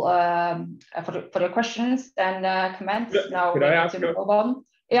for all for your questions and comments. Now could I ask move on.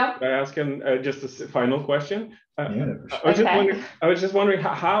 Yeah. Could I ask just a final question? Yeah. I was just wondering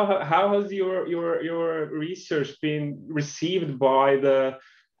how has your research been received by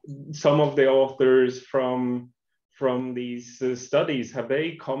some of the authors from these studies? Have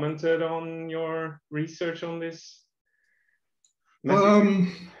they commented on your research on this?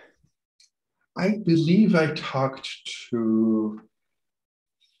 I believe I talked to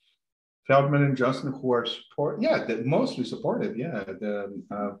Feldman and Johnson, who are mostly supportive. Yeah,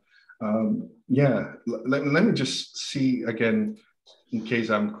 yeah. Let me just see again, in case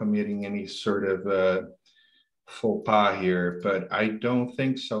I'm committing any sort of faux pas here, but I don't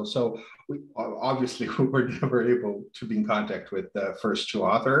think so. So we obviously we were never able to be in contact with the first two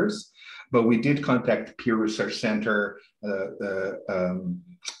authors, but we did contact Peer Research Center,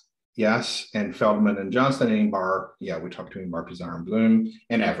 yes, and Feldman and Johnston and Ingbar. Yeah, we talked to Ingbar, Pizarro, and Bloom,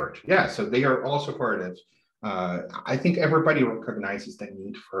 and Everett. Yeah, so they are all supportive. I think everybody recognizes the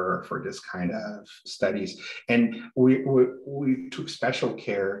need for this kind of studies, and we took special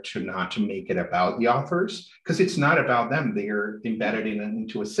care to make it about the authors, because it's not about them. They are embedded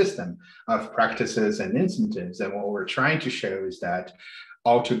into a system of practices and incentives, and what we're trying to show is that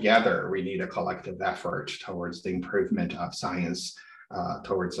altogether we need a collective effort towards the improvement of science,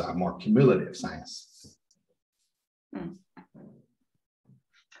 towards more cumulative science.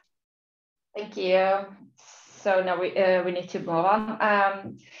 Thank you. So now we need to move on.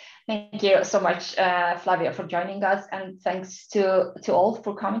 Thank you so much, Flavio, for joining us, and thanks to all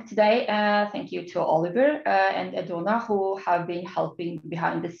for coming today. Thank you to Oliver and Edona, who have been helping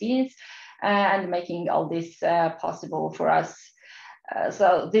behind the scenes and making all this possible for us.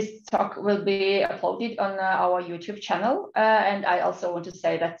 So this talk will be uploaded on our YouTube channel, and I also want to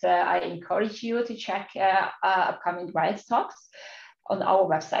say that I encourage you to check upcoming Rights talks on our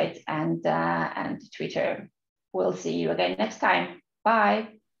website and Twitter. We'll see you again next time.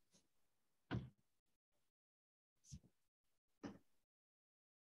 Bye.